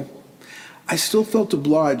minuscule, I still felt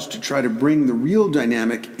obliged to try to bring the real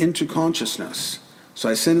dynamic into consciousness. So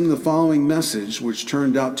I sent him the following message, which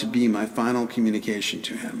turned out to be my final communication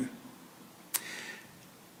to him.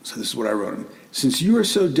 So this is what I wrote him. Since you are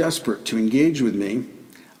so desperate to engage with me,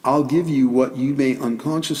 I'll give you what you may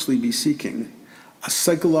unconsciously be seeking, a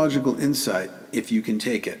psychological insight, if you can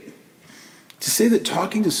take it. To say that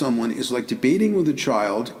talking to someone is like debating with a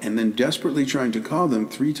child and then desperately trying to call them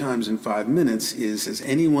 3 times in 5 minutes is, as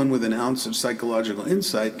anyone with an ounce of psychological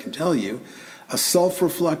insight can tell you, a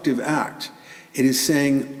self-reflective act. It is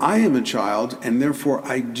saying, I am a child, and therefore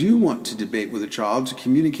I do want to debate with a child to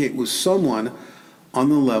communicate with someone on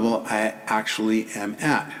the level I actually am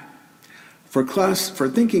at. For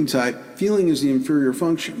thinking type, feeling is the inferior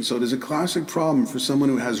function, so it is a classic problem for someone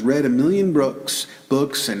who has read a million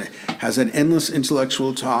books and has had endless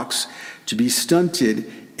intellectual talks to be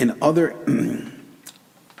stunted in other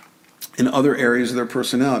areas of their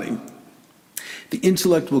personality. The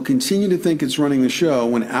intellect will continue to think it's running the show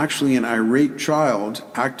when actually an irate child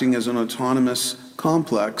acting as an autonomous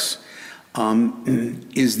complex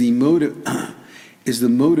is the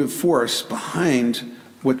motive force behind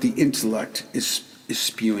what the intellect is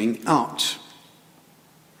spewing out.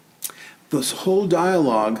 This whole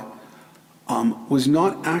dialogue has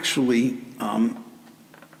not actually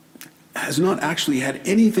had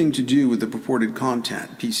anything to do with the purported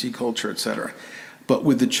content, PC culture, etc., but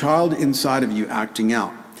with the child inside of you acting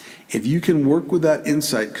out. If you can work with that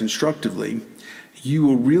insight constructively, you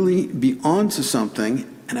will really be onto something,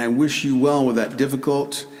 and I wish you well with that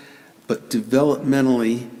difficult but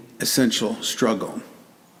developmentally essential struggle.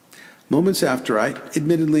 Moments after I,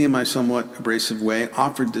 admittedly in my somewhat abrasive way,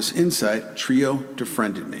 offered this insight, Trio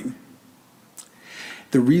defriended me.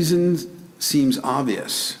 The reason seems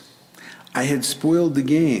obvious. I had spoiled the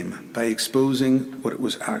game by exposing what it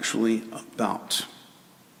was actually about.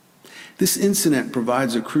 This incident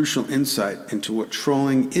provides a crucial insight into what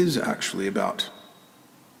trolling is actually about.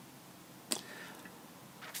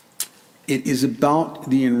 It is about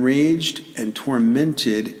the enraged and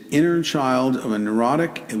tormented inner child of a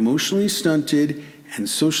neurotic, emotionally stunted, and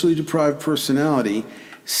socially deprived personality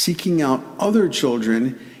seeking out other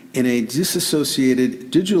children in a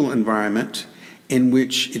disassociated digital environment in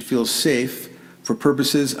which it feels safe for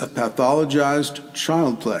purposes of pathologized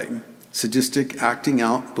child play, sadistic acting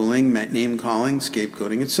out, bullying, name-calling,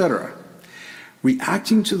 scapegoating, etc.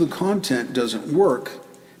 Reacting to the content doesn't work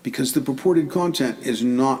because the purported content is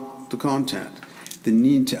not the content. The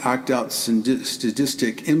need to act out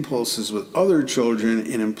sadistic impulses with other children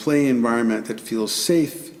in a play environment that feels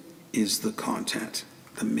safe is the content,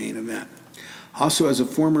 the main event. Also, as a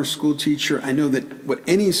former school teacher, I know that what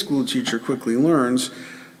any school teacher quickly learns,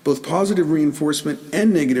 both positive reinforcement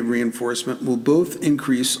and negative reinforcement will both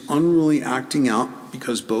increase unruly acting out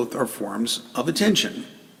because both are forms of attention.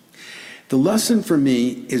 The lesson for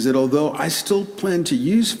me is that although I still plan to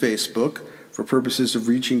use Facebook for purposes of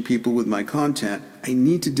reaching people with my content, I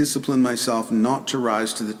need to discipline myself not to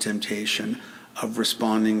rise to the temptation of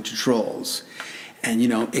responding to trolls. And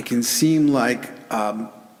it can seem like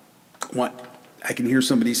what I can hear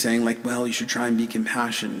somebody saying, like, well, you should try and be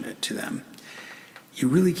compassionate to them. You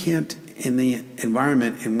really can't in the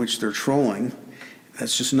environment in which they're trolling.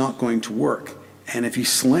 That's just not going to work. And if you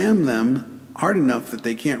slam them hard enough that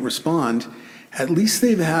they can't respond, at least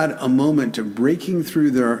they've had a moment of breaking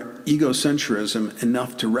through their egocentrism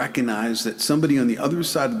enough to recognize that somebody on the other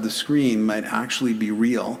side of the screen might actually be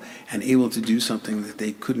real and able to do something that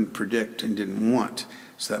they couldn't predict and didn't want.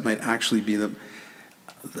 So that might actually be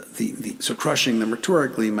so crushing them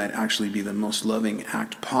rhetorically might actually be the most loving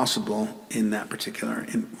act possible in that particular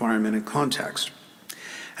environment and context.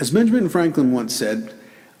 As Benjamin Franklin once said,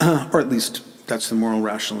 or at least that's the moral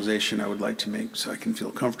rationalization I would like to make so I can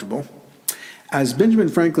feel comfortable. As Benjamin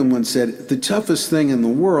Franklin once said, the toughest thing in the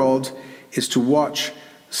world is to watch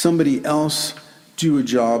somebody else do a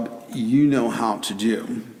job you know how to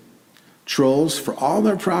do. Trolls, for all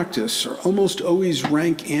their practice, are almost always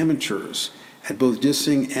rank amateurs at both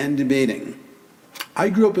dissing and debating. I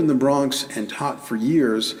grew up in the Bronx and taught for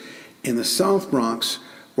years in the South Bronx,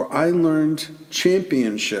 where I learned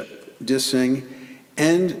championship dissing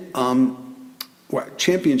and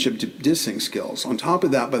championship dissing skills. On top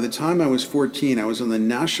of that, by the time I was 14, I was on the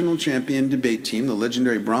national champion debate team, the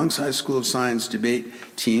legendary Bronx High School of Science debate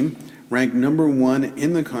team, ranked #1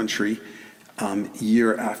 in the country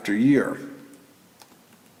year after year.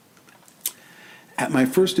 At my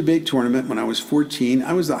first debate tournament when I was 14,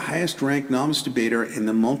 I was the highest ranked novice debater in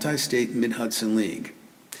the multi-state Mid-Hudson League.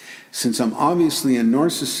 Since I'm obviously a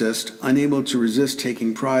narcissist, unable to resist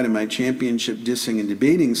taking pride in my championship dissing and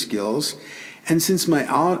debating skills, and since my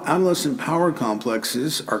adolescent power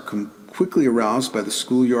complexes are quickly aroused by the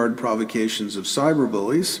schoolyard provocations of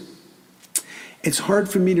cyberbullies, it's hard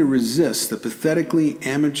for me to resist the pathetically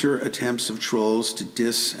amateur attempts of trolls to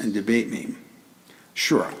diss and debate me.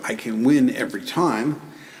 Sure, I can win every time,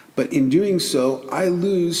 but in doing so, I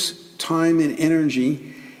lose time and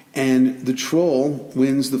energy, and the troll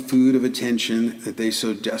wins the food of attention that they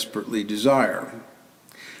so desperately desire.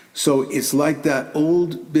 So it's like that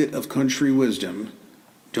old bit of country wisdom,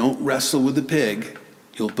 don't wrestle with the pig,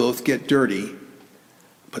 you'll both get dirty,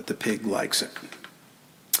 but the pig likes it.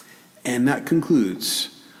 And that concludes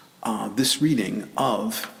this reading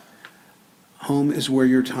of Home is Where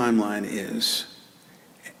Your Timeline Is,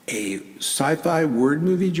 a sci-fi word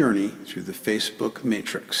movie journey through the Facebook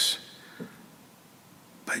matrix.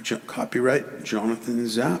 By copyright Jonathan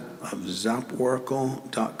Zapp of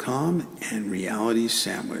zapporacle.com and Reality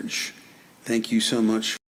Sandwich. Thank you so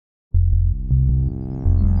much.